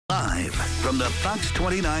Live from the Fox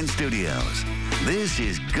 29 studios, this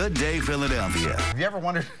is Good Day Philadelphia. Have you ever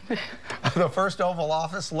wondered the first Oval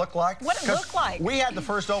Office looked like? What it looked like? We had the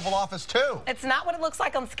first Oval Office too. It's not what it looks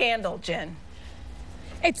like on Scandal, Jen.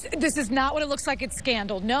 This is not what it looks like at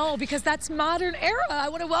Scandal. No, because that's modern era. I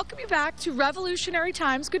want to welcome you back to Revolutionary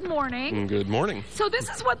Times. Good morning. Good morning. So this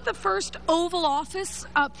is what the first Oval Office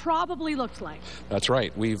probably looked like. That's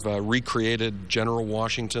right. We've recreated General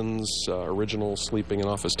Washington's original sleeping and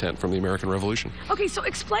office tent from the American Revolution. Okay, so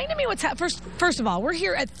explain to me what's happening. First of all, we're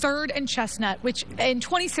here at 3rd and Chestnut, which in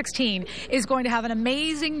 2016 is going to have an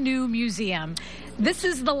amazing new museum. This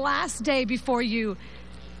is the last day before you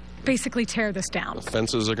basically tear this down. The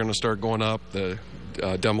fences are going to start going up, the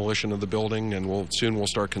demolition of the building, and soon we'll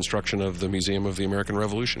start construction of the Museum of the American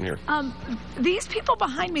Revolution here. These people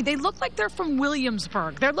behind me, they look like they're from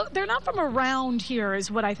Williamsburg. They're not from around here, is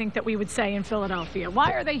what I think that we would say in Philadelphia.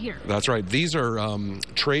 Why are they here? That's right. These are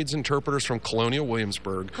trades interpreters from Colonial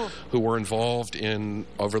Williamsburg who were involved in,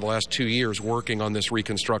 over the last 2 years, working on this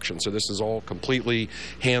reconstruction. So this is all completely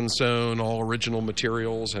hand-sewn, all original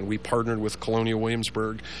materials, and we partnered with Colonial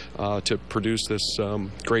Williamsburg to produce this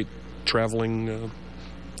great traveling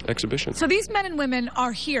exhibition. So these men and women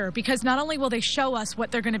are here because not only will they show us what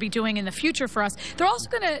they're going to be doing in the future for us, they're also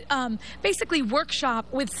going to basically workshop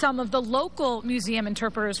with some of the local museum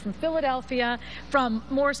interpreters from Philadelphia, from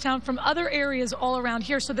Morristown, from other areas all around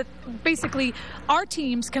here, so that basically our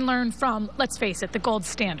teams can learn from, let's face it, the gold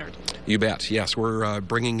standard. You bet. Yes, we're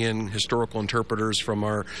bringing in historical interpreters from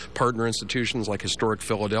our partner institutions like Historic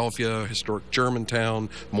Philadelphia, Historic Germantown,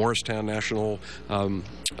 Morristown National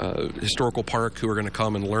Historical Park, who are going to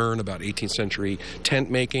come and learn about 18th century tent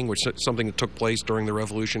making, which is something that took place during the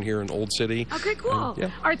Revolution here in Old City. Okay, cool. Yeah.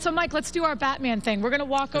 All right, so Mike, let's do our Batman thing. We're going to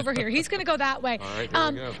walk over here. He's going to go that way. All right,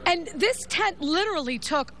 here we go. And this tent literally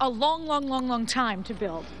took a long time to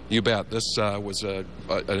build. You bet. This was an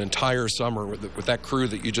entire summer with that crew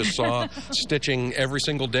that you just saw stitching every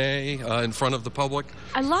single day in front of the public.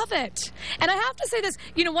 I love it. And I have to say this,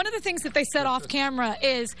 you know, one of the things that they said off camera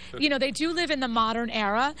is, you know, they do live in the modern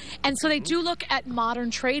era, and so they do look at modern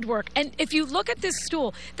trade work. And if you look at this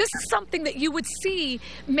stool, this is something that you would see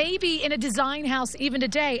maybe in a design house even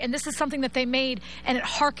today, and this is something that they made, and it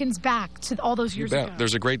harkens back to all those years ago.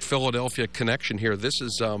 There's a great Philadelphia connection here. This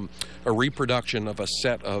is a reproduction of a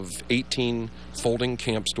set of 18 folding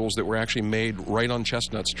camp stools that were actually made right on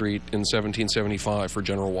Chestnut Street in 1775 for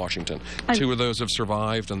General Washington. Two of those have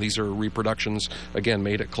survived, and these are reproductions, again,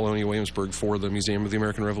 made at Colonial Williamsburg for the Museum of the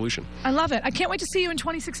American Revolution. I love it. I can't wait to see you in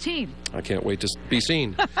 2016. I can't wait to be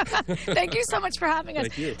seen. Thank you so much for having us.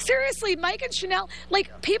 Thank you. Seriously, Mike and Chanel,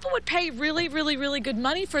 like, people would pay really good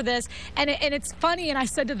money for this, and it's funny. And I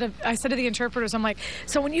said to the interpreters, I'm like,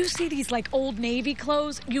 so when you see these like old Navy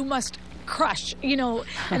clothes, you must crush, you know.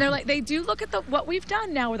 And they're like, they do look at what we've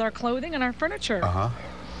done now with our clothing and our furniture.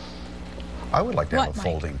 I would like to have a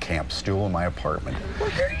folding camp stool in my apartment. Well,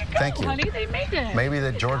 here you go, Thank you. honey. They made it. Maybe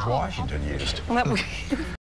that George Washington used.